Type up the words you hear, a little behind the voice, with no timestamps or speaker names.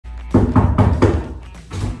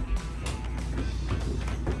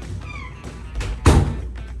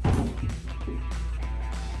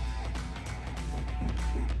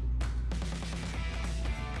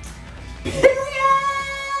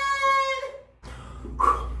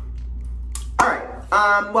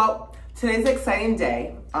Well, today's an exciting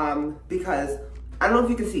day, because I don't know if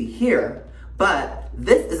you can see here, but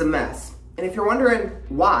this is a mess. And if you're wondering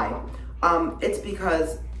why, it's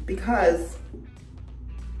because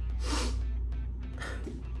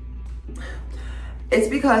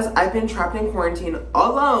I've been trapped in quarantine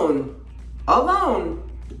alone.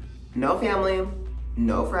 No family,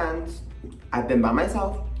 no friends. I've been by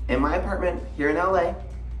myself in my apartment here in LA,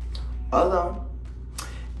 alone.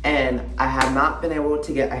 And I have not been able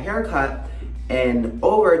to get a haircut in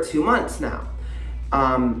over 2 months now.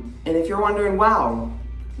 And if you're wondering, wow,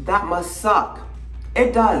 that must suck.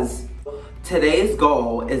 It does. Today's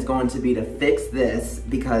goal is going to be to fix this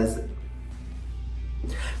because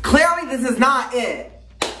clearly this is not it.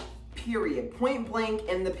 Period. Point blank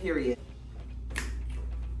in the period.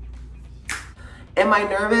 Am I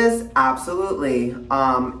nervous? Absolutely.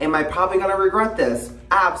 Am I probably gonna regret this?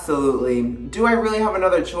 Absolutely. Do I really have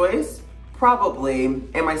another choice? Probably.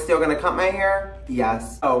 Am I still gonna cut my hair?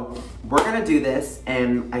 Yes. So we're gonna do this,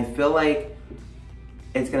 and I feel like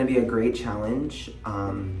it's gonna be a great challenge.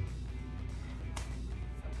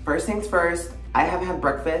 First things first, I have had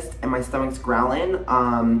breakfast and my stomach's growling,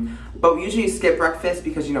 but we usually skip breakfast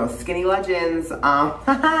because, you know, skinny legends. So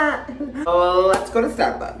let's go to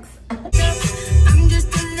Starbucks.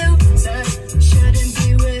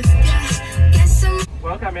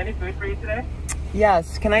 Welcome, any food for you today?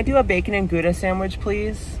 Yes, can I do a bacon and Gouda sandwich,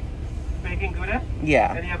 please? Bacon Gouda?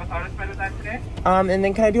 Yeah. Any avocado spread with that today? And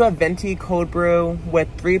then can I do a venti cold brew with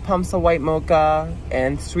 3 pumps of white mocha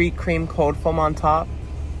and sweet cream cold foam on top?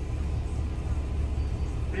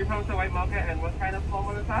 3 pumps of white mocha and what kind of foam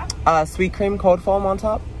on the top? Sweet cream cold foam on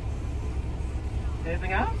top.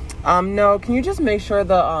 Anything else? No, can you just make sure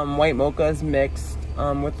the white mocha is mixed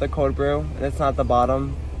with the cold brew and it's not the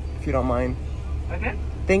bottom, if you don't mind. Okay.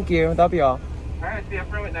 Thank you, that'll be all. Alright, see you up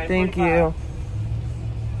front at 9:45. Thank you.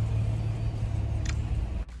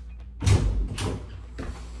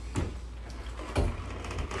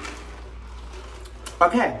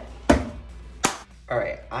 Okay. All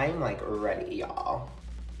right, I'm like ready, y'all.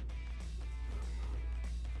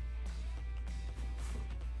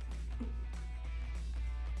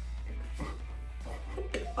 Oh my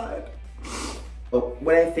God. Well,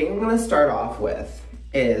 what I think I'm gonna start off with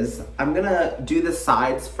is I'm gonna do the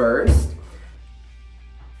sides first.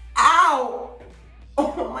 Ow!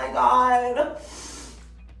 Oh my God.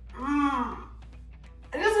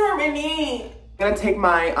 It just hurt my knee. I'm gonna take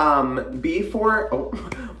my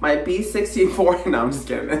my B64. No, I'm just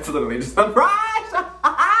kidding. It's literally just a brush.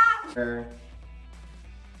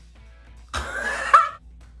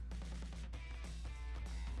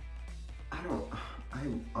 I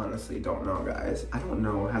honestly don't know, guys. I don't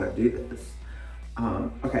know how to do this.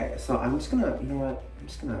 Okay, so I'm just gonna, you know what? I'm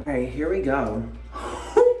just gonna, okay, here we go.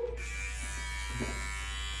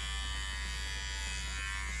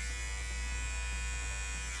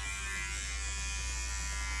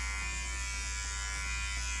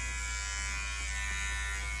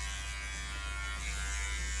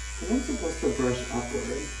 I'm supposed to brush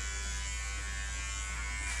upward.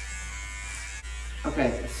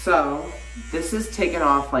 Okay, so this is taking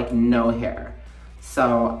off like no hair.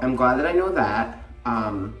 So I'm glad that I know that.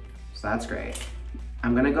 So that's great.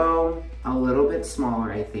 I'm gonna go a little bit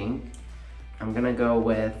smaller, I think. I'm gonna go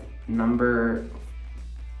with number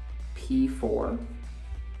P4.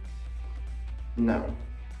 No.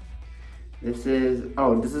 This is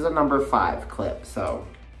a number 5 clip, so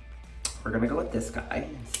we're gonna go with this guy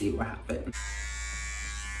and see what happens.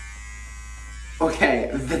 Okay,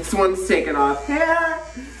 this one's taking off hair.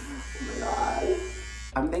 Oh my God.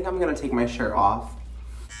 I think I'm gonna take my shirt off.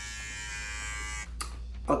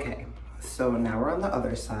 Okay, so now we're on the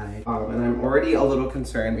other side. And I'm already a little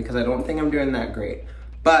concerned because I don't think I'm doing that great.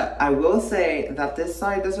 But I will say that this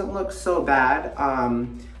side doesn't look so bad.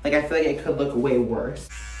 Like I feel like it could look way worse.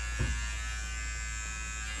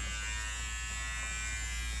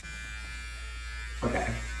 Okay.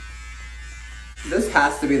 This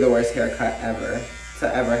has to be the worst haircut ever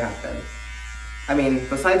to ever happen. I mean,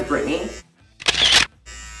 besides Brittany.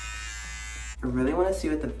 I really want to see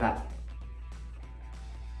what the back.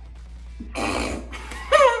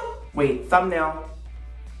 Wait, thumbnail.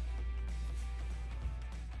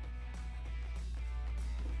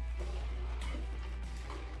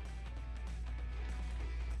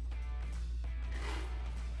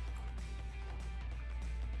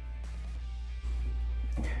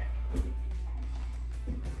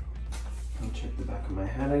 Check the back of my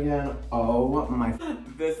head again. Oh my,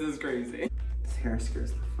 this is crazy. This hair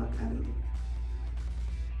scares the fuck out of me.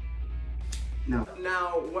 No.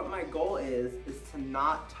 Now, what my goal is to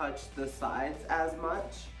not touch the sides as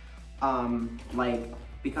much. like,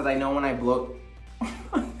 because I know when I blow,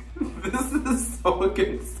 this is so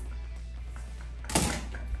against.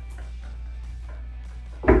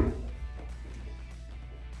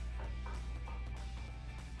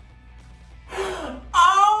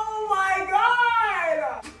 Oh my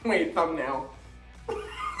God! Wait, thumbnail.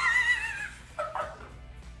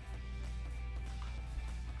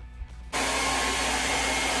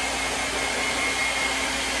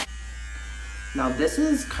 Now this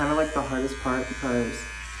is kind of like the hardest part because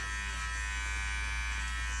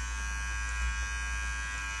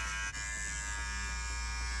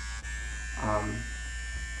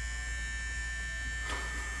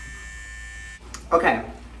okay.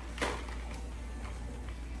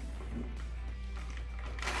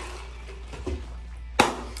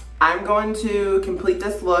 I'm going to complete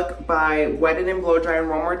this look by wetting and blow drying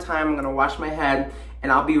one more time. I'm gonna wash my head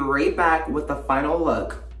and I'll be right back with the final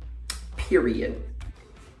look. Period.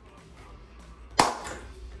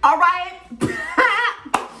 All right,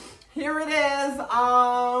 here it is.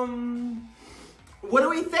 What do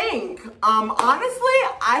we think? Honestly,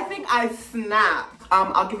 I think I snapped.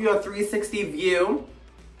 I'll give you a 360 view.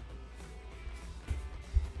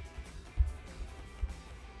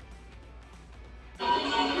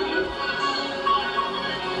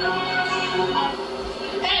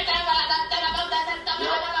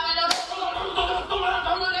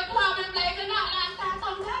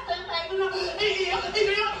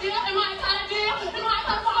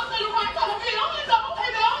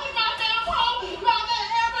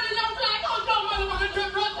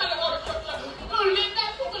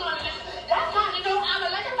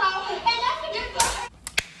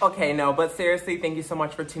 Okay, no, but seriously, thank you so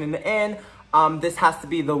much for tuning in. This has to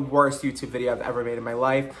be the worst YouTube video I've ever made in my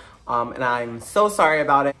life, and I'm so sorry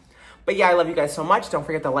about it. But yeah, I love you guys so much. Don't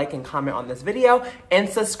forget to like and comment on this video, and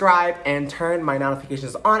subscribe, and turn my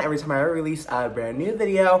notifications on every time I release a brand new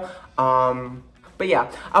video. But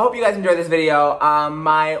yeah, I hope you guys enjoyed this video. All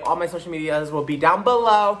my social medias will be down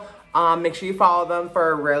below. Make sure you follow them for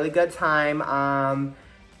a really good time.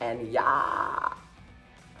 And yeah.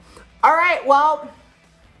 All right, well.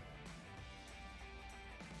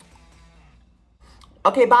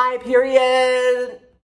 Okay, bye, period.